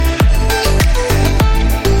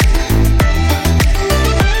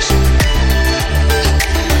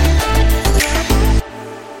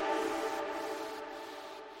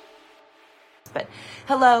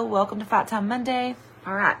Hello, welcome to Fight Time Monday.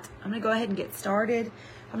 All right, I'm going to go ahead and get started.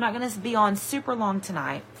 I'm not going to be on super long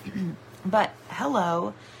tonight, but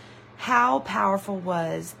hello. How powerful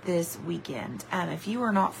was this weekend? If you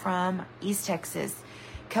are not from East Texas,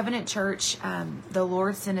 Covenant Church, the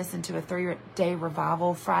Lord sent us into a 3-day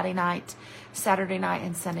revival Friday night, Saturday night,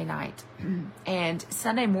 and Sunday night, and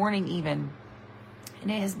Sunday morning even.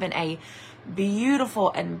 And it has been a beautiful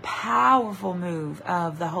and powerful move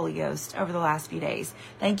of the Holy Ghost over the last few days.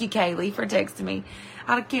 Thank you, Kaylee, for texting me.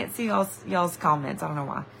 I can't see y'all's comments. I don't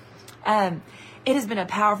know why. It has been a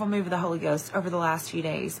powerful move of the Holy Ghost over the last few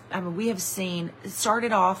days. We have seen, it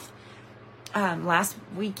started off last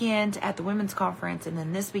weekend at the women's conference, and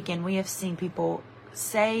then this weekend we have seen people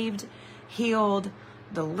saved, healed,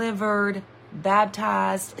 delivered,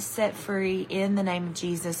 baptized, set free in the name of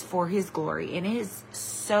Jesus for his glory. And it is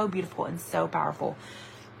so beautiful and so powerful.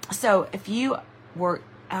 So if you were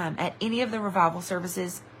at any of the revival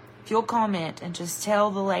services, if you'll comment and just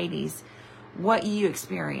tell the ladies what you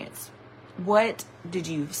experienced. What did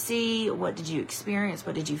you see? What did you experience?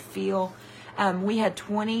 What did you feel? We had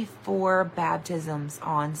 24 baptisms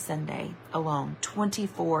on Sunday alone,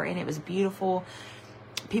 24, and it was beautiful.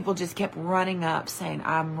 People just kept running up saying,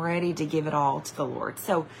 I'm ready to give it all to the Lord.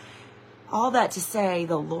 So all that to say,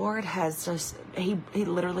 the Lord has just, he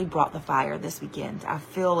literally brought the fire this weekend. I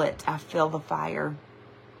feel it. I feel the fire.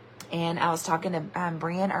 And I was talking to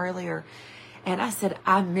Brian earlier, and I said,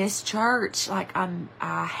 I miss church. Like,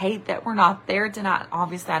 I hate that we're not there tonight.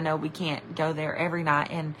 Obviously, I know we can't go there every night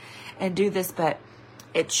and do this, but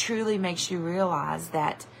it truly makes you realize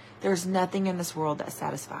that there's nothing in this world that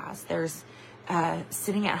satisfies. There's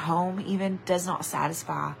sitting at home even does not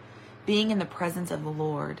satisfy. Being in the presence of the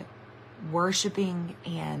Lord, worshiping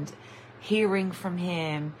and hearing from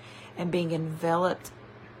him and being enveloped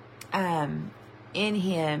in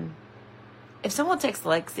him. If someone texts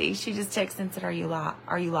Lexi, she just texts and said, are you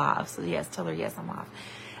live? So yes, tell her, yes, I'm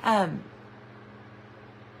live.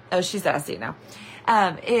 Oh, she said, I see it now.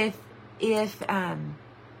 If I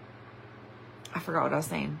forgot what I was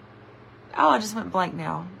saying. Oh, I just went blank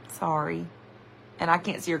now. Sorry. And I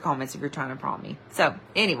can't see your comments if you're trying to prompt me. So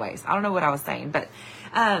anyways, I don't know what I was saying, but,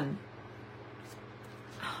 oh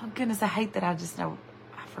goodness, I hate that I just know.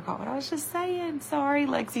 I forgot what I was just saying. Sorry,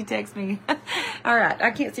 Lexi, text me. All right.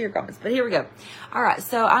 I can't see your comments, but here we go. All right.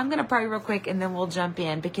 So I'm going to pray real quick and then we'll jump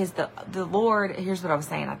in because the Lord, here's what I was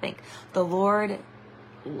saying. I think the Lord,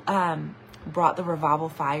 brought the revival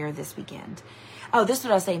fire this weekend. Oh, this is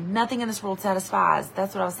what I was saying. Nothing in this world satisfies.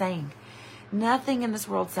 That's what I was saying. Nothing in this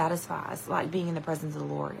world satisfies like being in the presence of the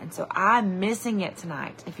Lord. And so I'm missing it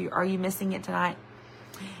tonight. Are you missing it tonight?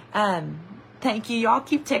 Thank you. Y'all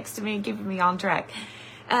keep texting me and keeping me on track.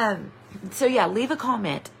 So yeah, leave a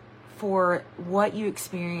comment for what you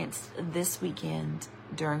experienced this weekend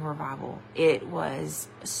during revival. It was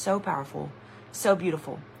so powerful, so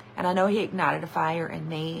beautiful. And I know he ignited a fire in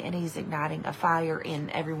me, and he's igniting a fire in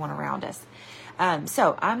everyone around us.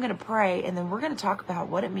 So I'm going to pray, and then we're going to talk about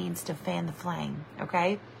what it means to fan the flame,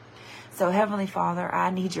 okay? So Heavenly Father, I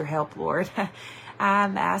need your help, Lord.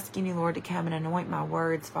 I'm asking you, Lord, to come and anoint my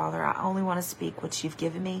words, Father. I only want to speak what you've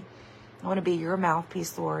given me. I want to be your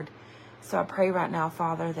mouthpiece, Lord. So I pray right now,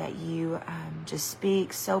 Father, that you just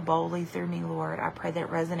speak so boldly through me, Lord. I pray that it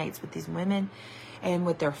resonates with these women and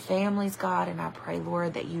with their families, God. And I pray,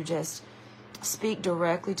 Lord, that you just speak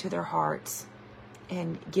directly to their hearts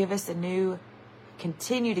and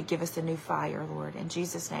continue to give us a new fire, Lord. In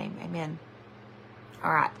Jesus' name, amen.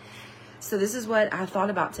 All right. So this is what I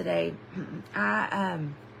thought about today. I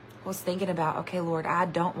was thinking about, okay, Lord, I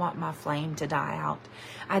don't want my flame to die out.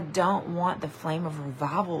 I don't want the flame of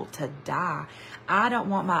revival to die. I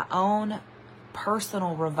don't want my own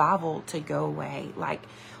personal revival to go away. Like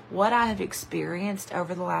what I have experienced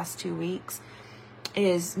over the last 2 weeks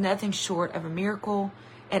is nothing short of a miracle.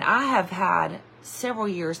 And I have had several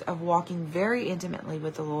years of walking very intimately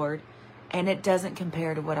with the Lord, and it doesn't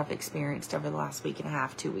compare to what I've experienced over the last week and a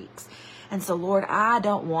half, 2 weeks. And so, Lord, I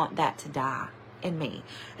don't want that to die in me.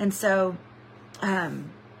 And so I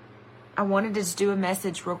wanted to just do a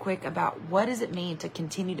message real quick about what does it mean to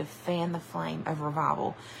continue to fan the flame of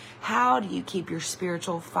revival? How do you keep your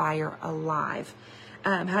spiritual fire alive?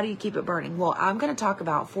 How do you keep it burning? Well, I'm going to talk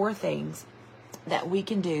about 4 things that we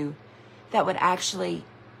can do that would actually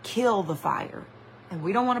kill the fire. And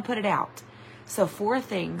we don't want to put it out. So 4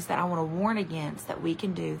 things that I want to warn against that we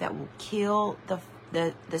can do that will kill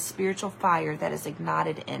the spiritual fire that is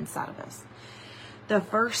ignited inside of us. The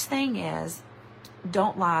first thing is,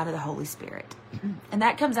 don't lie to the Holy Spirit. And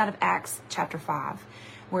that comes out of Acts chapter 5,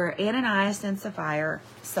 where Ananias and Sapphira,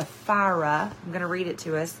 I'm going to read it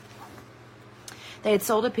to us. They had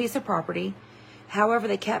sold a piece of property. However,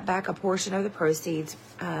 they kept back a portion of the proceeds.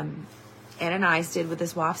 Ananias did with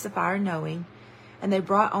his wife Sapphira knowing, and they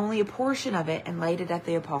brought only a portion of it and laid it at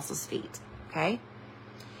the apostles' feet. Okay?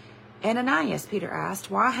 Ananias, Peter asked,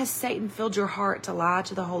 why has Satan filled your heart to lie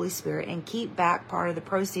to the Holy Spirit and keep back part of the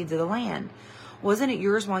proceeds of the land? Wasn't it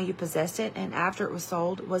yours while you possessed it, and after it was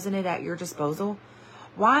sold, wasn't it at your disposal?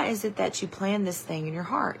 Why is it that you planned this thing in your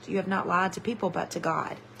heart? You have not lied to people, but to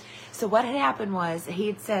God. So what had happened was he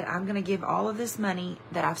had said, I'm going to give all of this money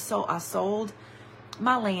that I've sold. I sold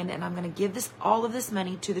my land, and I'm going to give all of this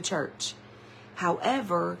money to the church.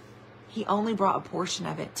 However, he only brought a portion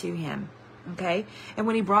of it to him. Okay. And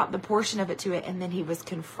when he brought the portion of it to it, and then he was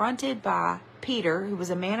confronted by Peter, who was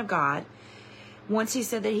a man of God. Once he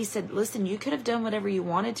said that, he said, listen, you could have done whatever you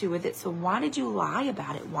wanted to with it. So why did you lie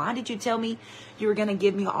about it? Why did you tell me you were going to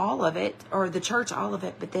give me all of it, or the church all of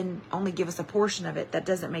it, but then only give us a portion of it? That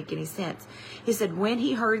doesn't make any sense. He said, when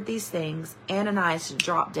he heard these things, Ananias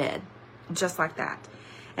dropped dead, just like that.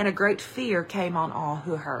 And a great fear came on all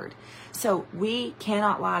who heard. So we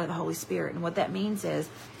cannot lie to the Holy Spirit. And what that means is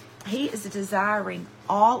he is desiring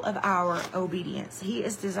all of our obedience. He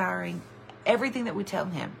is desiring everything that we tell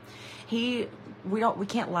him. We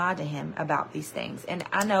can't lie to him about these things. And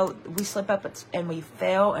I know we slip up and we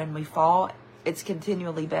fail and we fall. It's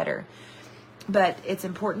continually better. But it's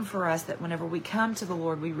important for us that whenever we come to the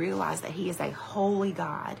Lord, we realize that he is a holy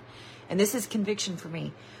God. And this is conviction for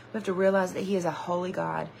me. We have to realize that he is a holy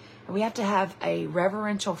God. And we have to have a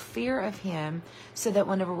reverential fear of him, so that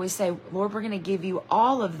whenever we say, Lord, we're going to give you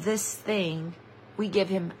all of this thing, we give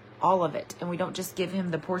him all of it. And we don't just give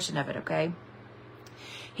him the portion of it, okay?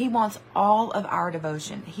 He wants all of our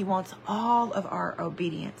devotion. He wants all of our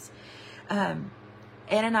obedience.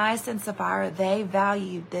 Ananias and Sapphira, they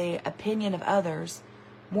valued the opinion of others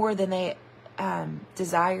more than they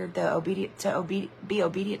desired be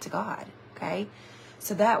obedient to God. Okay,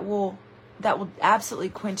 so that will absolutely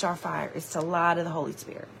quench our fire, is to lie to the Holy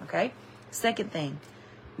Spirit. Okay. Second thing,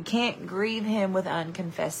 we can't grieve him with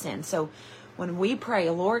unconfessed sin. So when we pray,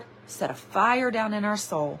 Lord, set a fire down in our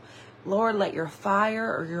soul. Lord, let your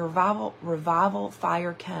fire, or your revival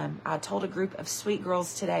fire come. I told a group of sweet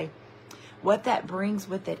girls today, what that brings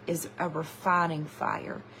with it is a refining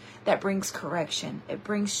fire that brings correction. It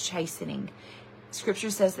brings chastening. Scripture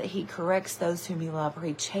says that he corrects those whom he loves, or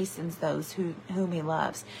he chastens those whom he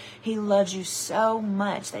loves. He loves you so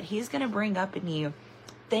much that he's going to bring up in you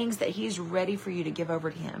things that he's ready for you to give over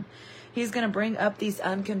to him. He's going to bring up these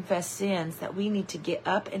unconfessed sins that we need to get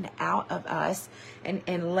up and out of us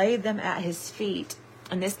and lay them at his feet.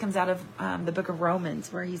 And this comes out of the book of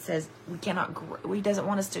Romans, where he says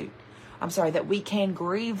that we can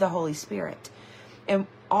grieve the Holy Spirit. And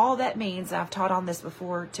all that means, I've taught on this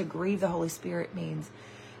before, to grieve the Holy Spirit means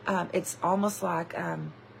it's almost like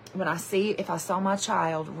if I saw my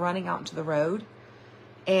child running out into the road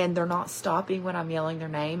and they're not stopping when I'm yelling their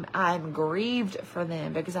name, I'm grieved for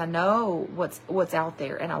them, because I know what's out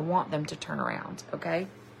there and I want them to turn around. Okay.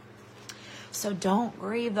 So don't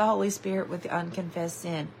grieve the Holy Spirit with the unconfessed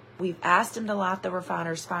sin. We've asked him to light the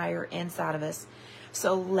refiner's fire inside of us.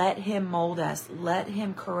 So let him mold us. Let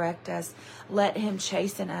him correct us. Let him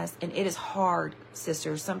chasten us. And it is hard,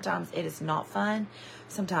 sisters. Sometimes it is not fun.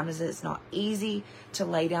 Sometimes it's not easy to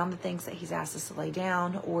lay down the things that he's asked us to lay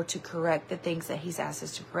down, or to correct the things that he's asked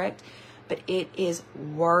us to correct. But it is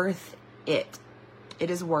worth it. It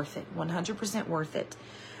is worth it. 100% worth it.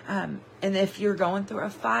 And if you're going through a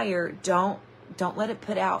fire, don't let it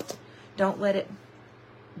put out. Don't let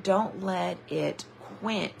it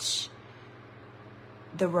quench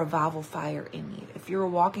the revival fire in you. If you're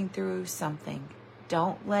walking through something,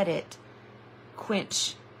 don't let it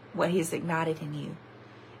quench what he's ignited in you.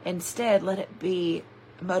 Instead, let it be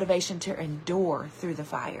motivation to endure through the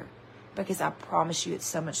fire, because I promise you it's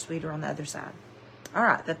so much sweeter on the other side. All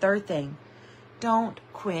right, the third thing, don't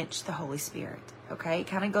quench the Holy Spirit. Okay, it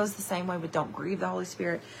kind of goes the same way with don't grieve the Holy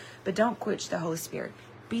Spirit, but don't quench the Holy Spirit.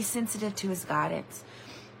 Be sensitive to his guidance.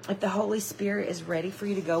 If the Holy Spirit is ready for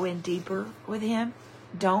you to go in deeper with him,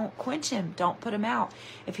 don't quench him. Don't put him out.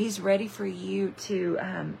 If he's ready for you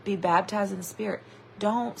to be baptized in the Spirit,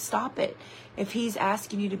 don't stop it. If he's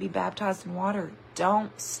asking you to be baptized in water,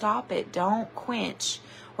 don't stop it. Don't quench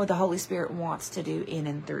what the Holy Spirit wants to do in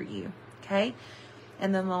and through you. Okay?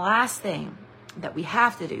 And then the last thing that we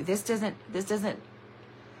have to do, this doesn't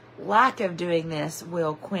lack of doing this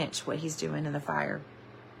will quench what he's doing in the fire.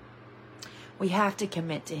 We have to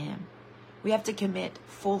commit to him. We have to commit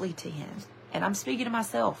fully to him. And I'm speaking to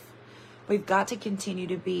myself. We've got to continue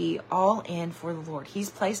to be all in for the Lord. He's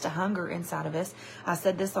placed a hunger inside of us. I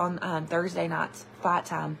said this on Thursday night's fight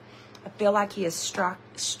time. I feel like he has struck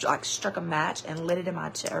a match and lit it in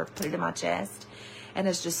my or put it in my chest, and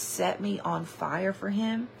has just set me on fire for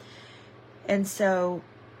him. And so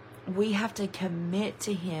we have to commit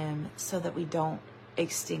to him so that we don't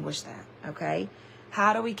extinguish that. Okay.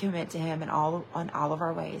 How do we commit to him on all of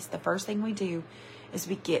our ways? The first thing we do is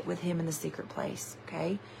we get with him in the secret place.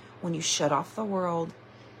 Okay. When you shut off the world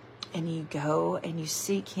and you go and you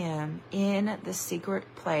seek him in the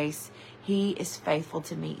secret place, he is faithful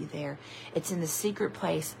to meet you there. It's in the secret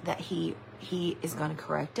place that he is going to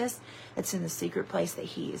correct us. It's in the secret place that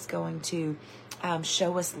he is going to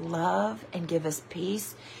show us love and give us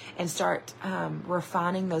peace and start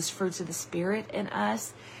refining those fruits of the Spirit in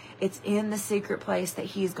us. It's in the secret place that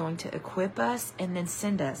he is going to equip us and then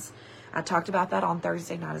send us. I talked about that on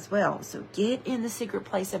Thursday night as well. So get in the secret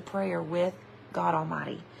place of prayer with God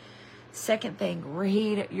Almighty. Second thing,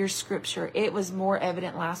 read your scripture. It was more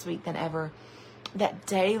evident last week than ever that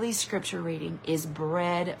daily scripture reading is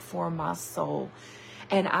bread for my soul.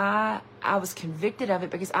 And I was convicted of it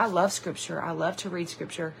because I love scripture. I love to read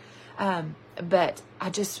scripture. But I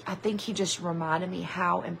think he just reminded me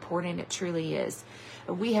how important it truly is.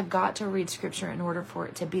 We have got to read scripture in order for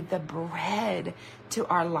it to be the bread to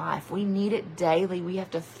our life. We need it daily. We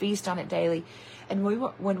have to feast on it daily. And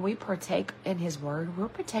when we partake in his word, we're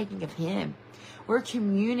partaking of him. We're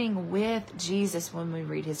communing with Jesus when we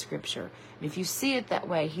read his scripture. And if you see it that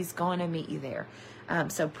way, he's going to meet you there.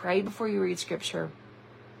 So pray before you read scripture.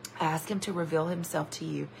 Ask him to reveal himself to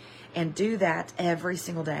you. And do that every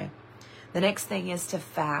single day. The next thing is to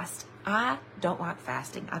fast. I don't like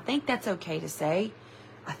fasting. I think that's okay to say.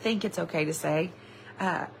 I think it's okay to say,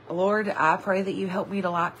 Lord, I pray that you help me to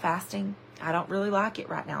like fasting. I don't really like it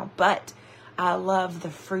right now, but I love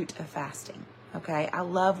the fruit of fasting. Okay. I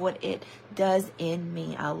love what it does in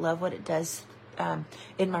me. I love what it does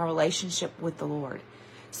in my relationship with the Lord.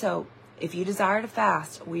 So if you desire to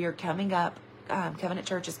fast, we are coming up. Covenant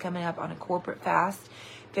Church is coming up on a corporate fast,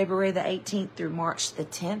 February the 18th through March the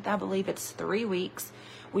 10th. I believe it's 3 weeks.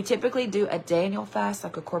 We typically do a Daniel fast,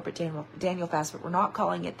 like a corporate Daniel fast, but we're not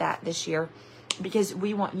calling it that this year because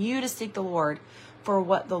we want you to seek the Lord for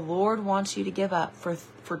what the Lord wants you to give up for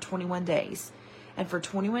 21 days. And for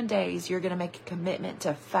 21 days, you're going to make a commitment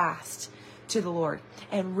to fast to the Lord.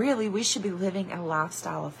 And really, we should be living a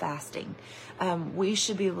lifestyle of fasting. We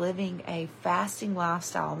should be living a fasting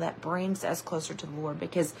lifestyle that brings us closer to the Lord,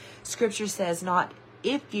 because scripture says not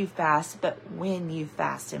if you fast, but when you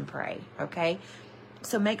fast and pray. Okay.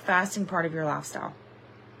 So make fasting part of your lifestyle.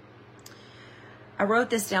 I wrote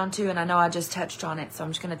this down too, and I know I just touched on it, so I'm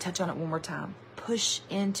just going to touch on it one more time. Push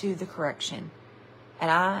into the correction. And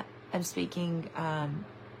I am speaking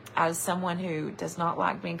as someone who does not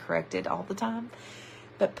like being corrected all the time,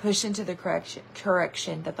 but push into the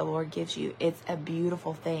correction that the Lord gives you. It's a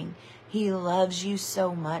beautiful thing. He loves you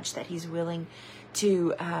so much that he's willing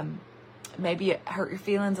to maybe hurt your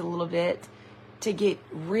feelings a little bit, to get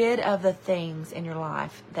rid of the things in your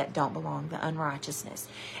life that don't belong, the unrighteousness.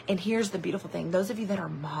 And here's the beautiful thing. Those of you that are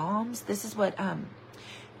moms, this is what,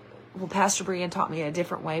 Pastor Brian taught me in a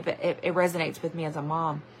different way, but it resonates with me as a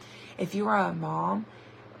mom. If you are a mom,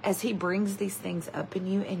 as he brings these things up in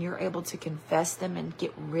you and you're able to confess them and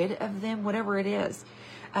get rid of them, whatever it is,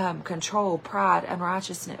 control, pride,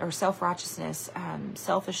 unrighteousness, or self-righteousness,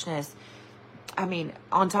 selfishness, I mean,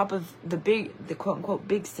 on top of the quote unquote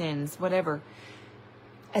big sins, whatever,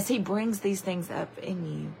 as he brings these things up in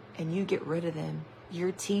you and you get rid of them,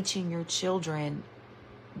 you're teaching your children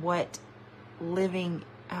what living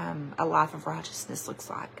a life of righteousness looks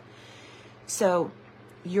like. So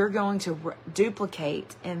you're going to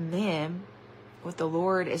duplicate in them what the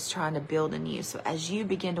Lord is trying to build in you. So as you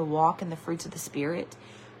begin to walk in the fruits of the Spirit,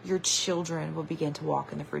 your children will begin to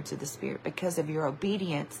walk in the fruits of the Spirit because of your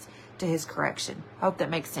obedience to his correction. Hope that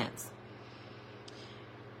makes sense.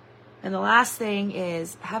 And the last thing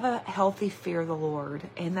is have a healthy fear of the Lord.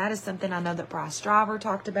 And that is something I know that Bryce Driver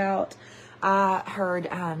talked about. I heard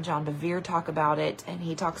John Bevere talk about it, and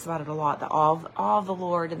he talks about it a lot, the awe of the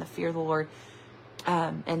Lord and the fear of the Lord.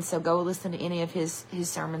 And so go listen to any of his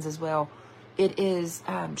sermons as well. It is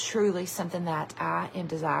truly something that I am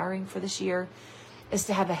desiring for this year, is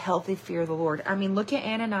to have a healthy fear of the Lord. I mean, look at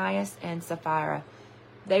Ananias and Sapphira.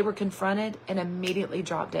 They were confronted and immediately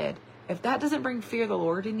dropped dead. If that doesn't bring fear of the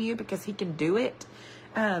Lord in you because he can do it,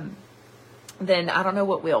 then I don't know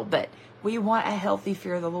what will. But we want a healthy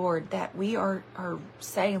fear of the Lord, that we are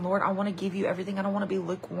saying, Lord, I want to give you everything. I don't want to be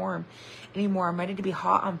lukewarm anymore. I'm ready to be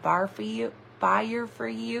hot on fire for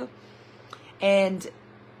you. And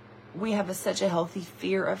we have such a healthy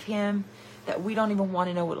fear of him that we don't even want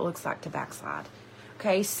to know what it looks like to backslide.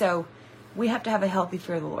 Okay, so we have to have a healthy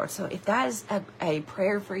fear of the Lord. So if that is a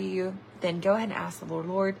prayer for you, then go ahead and ask the Lord,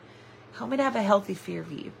 Lord, help me to have a healthy fear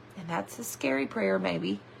of you. And that's a scary prayer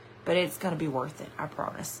maybe, but it's going to be worth it, I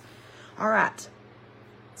promise. All right.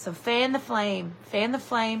 So fan the flame,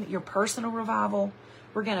 your personal revival.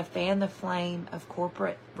 We're going to fan the flame of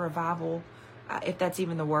corporate revival, if that's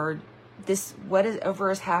even the word.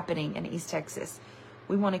 Whatever is happening in East Texas,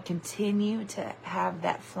 we want to continue to have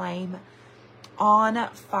that flame on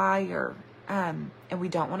fire. And we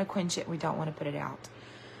don't want to quench it. We don't want to put it out.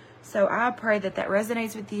 So I pray that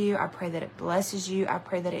resonates with you. I pray that it blesses you. I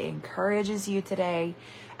pray that it encourages you today.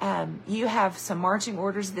 You have some marching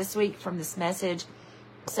orders this week from this message.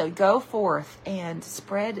 So go forth and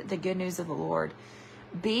spread the good news of the Lord.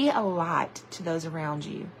 Be a light to those around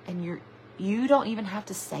you. And you don't even have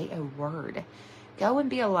to say a word. Go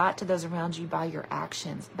and be a light to those around you by your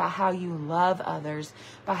actions, by how you love others,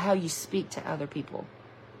 by how you speak to other people.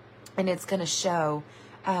 And it's going to show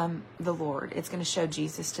the Lord. It's going to show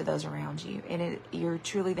Jesus to those around you. And you're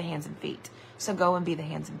truly the hands and feet. So go and be the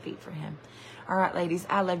hands and feet for him. All right, ladies,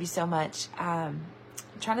 I love you so much. I'm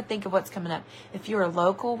trying to think of what's coming up. If you're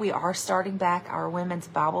local, we are starting back our women's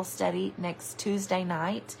Bible study next Tuesday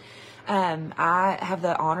night. I have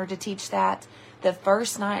the honor to teach that. The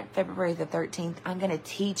first night, February the 13th, I'm going to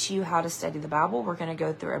teach you how to study the Bible. We're going to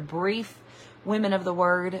go through a brief Women of the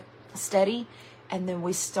Word study. And then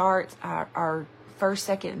we start our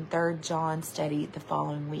 1st, 2nd, and 3rd John study the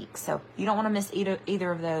following week. So you don't want to miss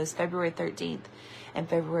either of those. February 13th and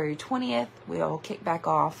February 20th, we'll kick back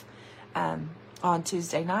off on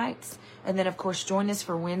Tuesday nights. And then, of course, join us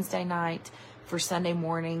for Wednesday night, for Sunday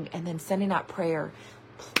morning, and then Sunday night prayer.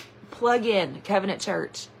 Plug in Covenant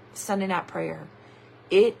Church, Sunday night prayer.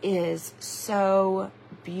 It is so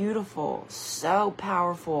beautiful, so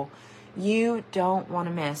powerful. You don't want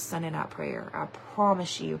to miss Sunday night prayer. I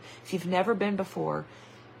promise you. If you've never been before,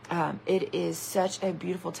 it is such a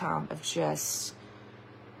beautiful time of just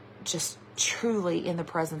truly in the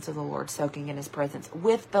presence of the Lord, soaking in his presence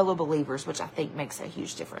with fellow believers, which I think makes a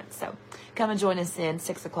huge difference. So come and join us in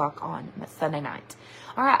 6 o'clock on Sunday night.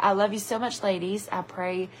 All right. I love you so much, ladies. I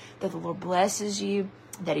pray that the Lord blesses you,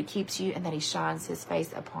 that he keeps you, and that he shines his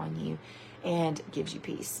face upon you and gives you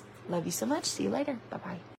peace. Love you so much. See you later. Bye-bye.